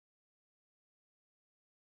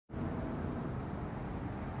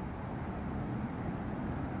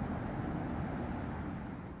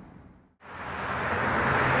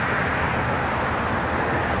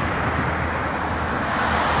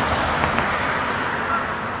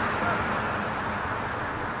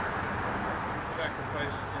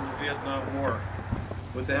Vietnam War.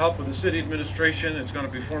 With the help of the city administration, it's going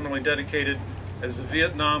to be formally dedicated as the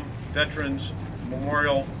Vietnam Veterans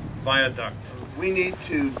Memorial Viaduct. We need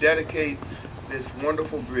to dedicate this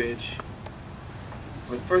wonderful bridge,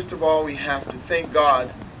 but first of all we have to thank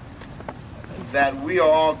God that we are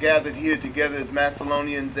all gathered here together as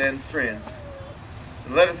Massillonians and friends.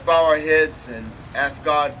 And let us bow our heads and ask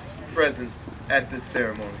God's presence at this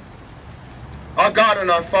ceremony. Our God and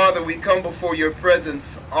our Father, we come before your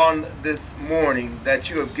presence on this morning that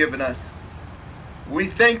you have given us. We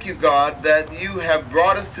thank you, God, that you have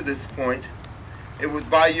brought us to this point. It was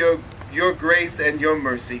by your grace and your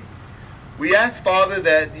mercy. We ask, Father,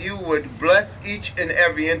 that you would bless each and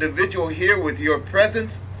every individual here with your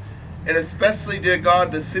presence, and especially, dear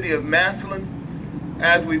God, the city of Massillon,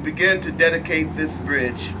 as we begin to dedicate this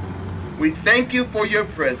bridge. We thank you for your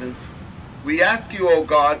presence. We ask you, oh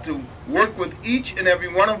God, to work with each and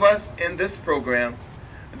every one of us in this program,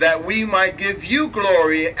 that we might give you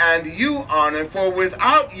glory and you honor, for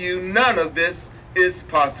without you, none of this is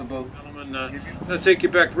possible. Gentlemen, I'm going to take you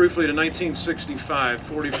back briefly to 1965,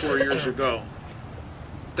 44 years ago.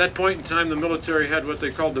 At that point in time, the military had what they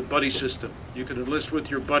called the buddy system. You could enlist with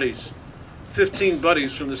your buddies. 15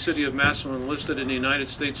 buddies from the city of Massillon enlisted in the United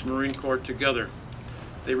States Marine Corps together.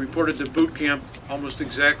 They reported to boot camp almost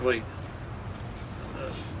exactly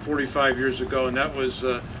 45 years ago, and that was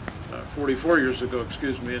 44 years ago,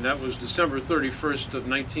 excuse me, and that was December 31st of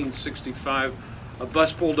 1965. A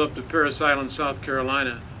bus pulled up to Parris Island, South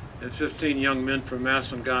Carolina, and 15 young men from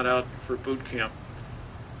Massillon got out for boot camp.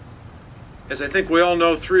 As I think we all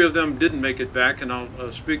know, 3 of them didn't make it back, and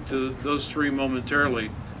I'll speak to those 3 momentarily.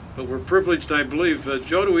 But we're privileged, I believe.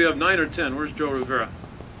 Joe, do we have 9 or 10? Where's Joe Rivera?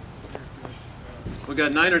 We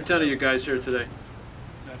got 9 or 10 of you guys here today.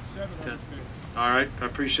 10. All right, I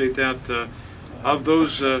appreciate that. Of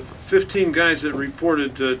those 15 guys that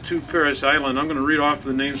reported to Parris Island, I'm going to read off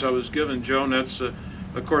the names I was given, Joe, and that's,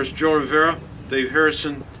 of course, Joe Rivera, Dave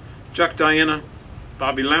Harrison, Chuck Diana,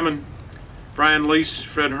 Bobby Lemon, Brian Lease,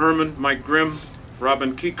 Fred Herman, Mike Grimm,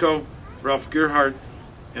 Robin Kiko, Ralph Gerhardt,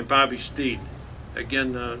 and Bobby Steed.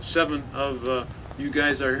 Again, 7 of you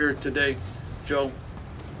guys are here today. Joe,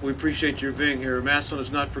 we appreciate your being here. Massillon has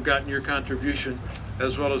not forgotten your contribution,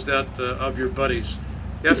 as well as that of your buddies.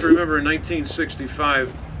 You have to remember, in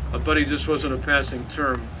 1965, a buddy just wasn't a passing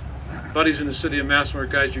term. Buddies in the city of Massillon were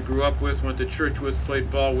guys you grew up with, went to church with,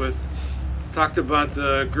 played ball with, talked about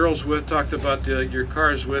girls with, talked about your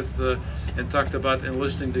cars with, and talked about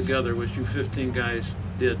enlisting together, which you 15 guys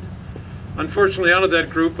did. Unfortunately, out of that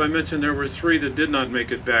group, I mentioned there were 3 that did not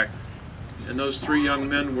make it back. And those 3 young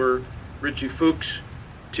men were Richie Fuchs,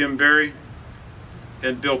 Tim Berry,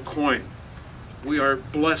 and Bill Coyne. We are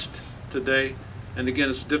blessed today, and again,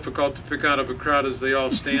 it's difficult to pick out of a crowd as they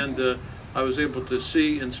all stand. I was able to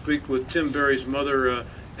see and speak with Tim Berry's mother,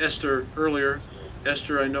 Esther, earlier.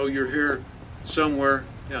 Esther, I know you're here somewhere.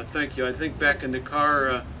 Yeah, thank you. I think back in the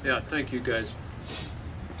car. Yeah, thank you, guys.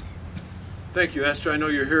 Thank you, Esther. I know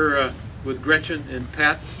you're here with Gretchen and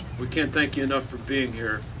Pat. We can't thank you enough for being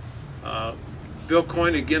here. Bill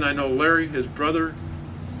Coyne, again, I know Larry, his brother,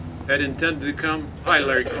 had intended to come. Hi,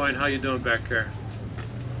 Larry Coyne. How you doing back there?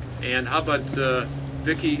 And how about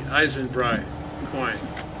Vicky Eisenbry Coyne?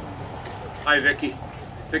 Hi, Vicky.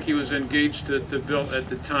 Vicky was engaged to Bill at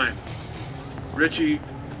the time. Richie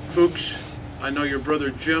Fuchs, I know your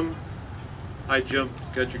brother Jim. Hi, Jim.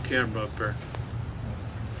 Got your camera up there.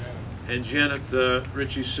 And Janet,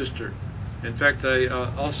 Richie's sister. In fact, I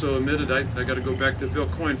also admitted I got to go back to Bill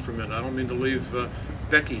Coyne for a minute. I don't mean to leave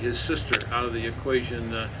Becky, his sister, out of the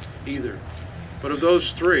equation either. But of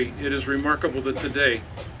those 3, it is remarkable that today,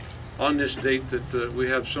 on this date, that we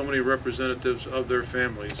have so many representatives of their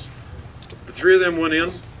families. The 3 of them went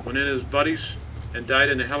in as buddies, and died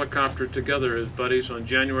in a helicopter together as buddies on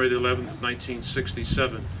January the 11th,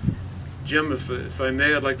 1967. Jim, if I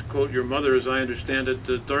may, I'd like to quote your mother, as I understand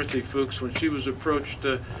it, Dorothy Fuchs, when she was approached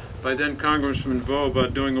by then Congressman Vo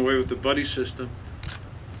about doing away with the buddy system.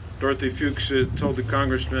 Dorothy Fuchs told the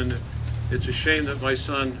congressman, "It's a shame that my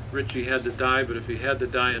son Richie had to die, but if he had to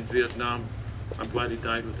die in Vietnam, I'm glad he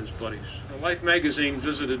died with his buddies." Life magazine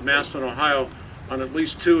visited Massillon, Ohio on at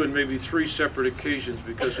least 2 and maybe 3 separate occasions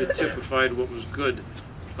because it typified what was good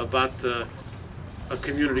about a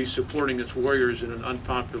community supporting its warriors in an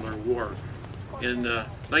unpopular war. In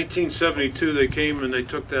 1972, they came and they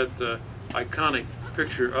took that iconic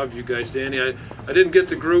picture of you guys. Danny, I didn't get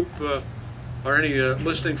the group or any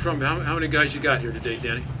listing from how many guys you got here today,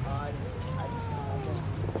 Danny?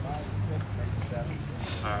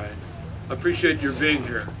 All right. I appreciate your being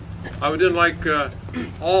here. I would then like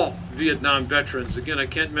all Vietnam veterans, again, I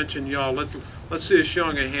can't mention y'all, let Let's see a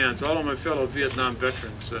showing of hands. All of my fellow Vietnam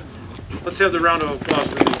veterans. Let's have the round of applause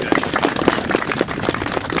for these guys.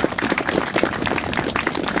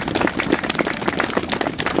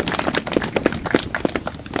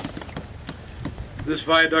 This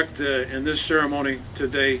viaduct and this ceremony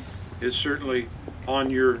today is certainly on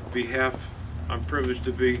your behalf. I'm privileged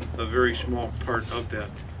to be a very small part of that.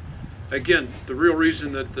 Again, the real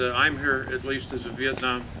reason that I'm here, at least as a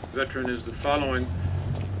Vietnam veteran, is the following.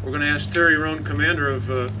 We're going to ask Terry Rohn, commander of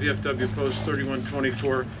VFW Post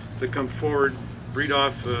 3124, to come forward, read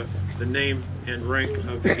off the name and rank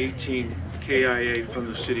of the 18 KIA from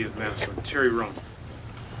the city of Massillon. Terry Rohn.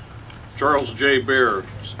 Charles J. Baer,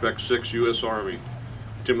 Spec 6, U.S. Army.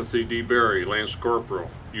 Timothy D. Berry, Lance Corporal,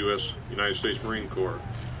 U.S. United States Marine Corps.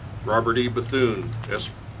 Robert E. Bethune,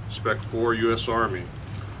 Spec 4, U.S. Army.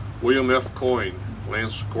 William F. Coyne,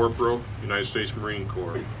 Lance Corporal, United States Marine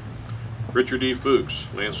Corps. Richard E. Fuchs,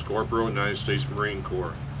 Lance Corporal, United States Marine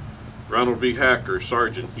Corps. Ronald V. Hacker,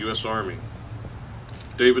 Sergeant, U.S. Army.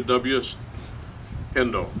 David W.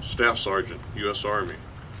 Hendo, Staff Sergeant, U.S. Army.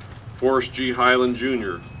 Forrest G. Highland,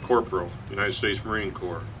 Jr., Corporal, United States Marine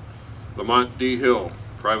Corps. Lamont D. Hill,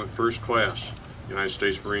 Private First Class, United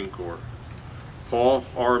States Marine Corps. Paul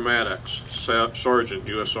R. Maddox, Sergeant,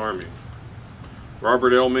 U.S. Army.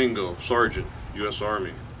 Robert L. Mingo, Sergeant, U.S.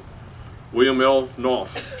 Army. William L.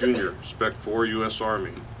 Knopf, Jr., Spec 4, U.S.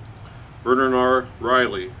 Army. Vernon R.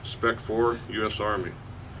 Riley, Spec 4, U.S. Army.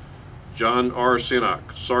 John R.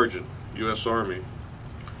 Sinnock, Sergeant, U.S. Army.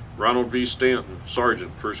 Ronald V. Stanton,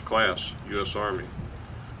 Sergeant, First Class, U.S. Army.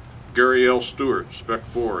 Gary L. Stewart, Spec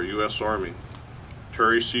 4, U.S. Army.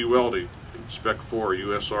 Terry C. Weldy, Spec 4,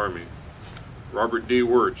 U.S. Army. Robert D.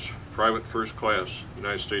 Wirtz, Private First Class,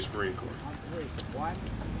 United States Marine Corps. 1,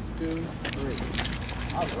 2, 3.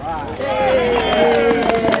 All right.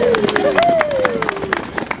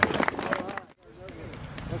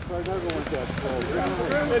 Looks like another one got full.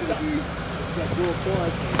 Got dual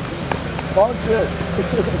points. Ball's good.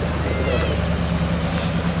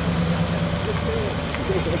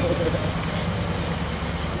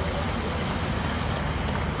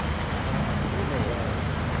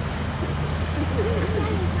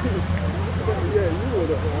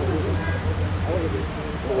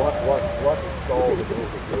 What gold?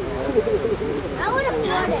 I want to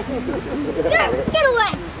float it. Get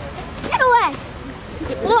away! Get away!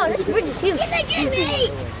 Whoa, this bridge is huge. Get me!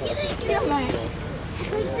 Get away!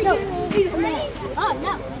 No, oh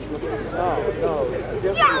no! Oh no!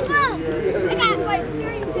 Yeah, no! I got like 3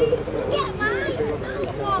 feet. Get mine!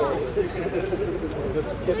 Oh, Just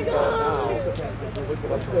kick it out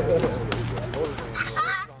now.